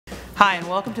Hi, and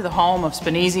welcome to the home of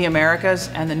Spanesi Americas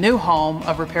and the new home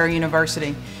of Repair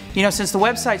University. You know, since the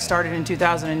website started in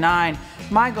 2009,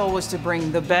 my goal was to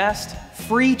bring the best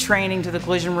free training to the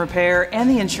collision repair and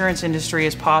the insurance industry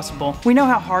as possible. We know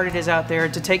how hard it is out there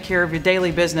to take care of your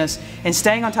daily business, and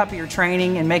staying on top of your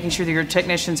training and making sure that your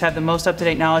technicians have the most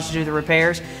up-to-date knowledge to do the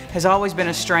repairs has always been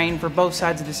a strain for both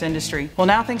sides of this industry. Well,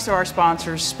 now thanks to our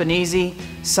sponsors, Spanesi,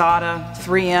 SADA,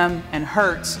 3M, and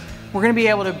Hertz, we're going to be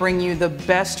able to bring you the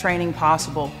best training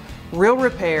possible. Real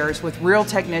repairs with real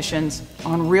technicians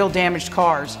on real damaged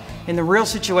cars in the real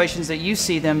situations that you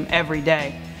see them every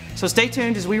day. So stay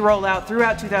tuned as we roll out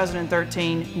throughout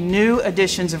 2013 new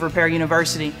editions of Repair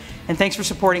University, and thanks for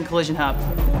supporting Collision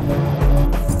Hub.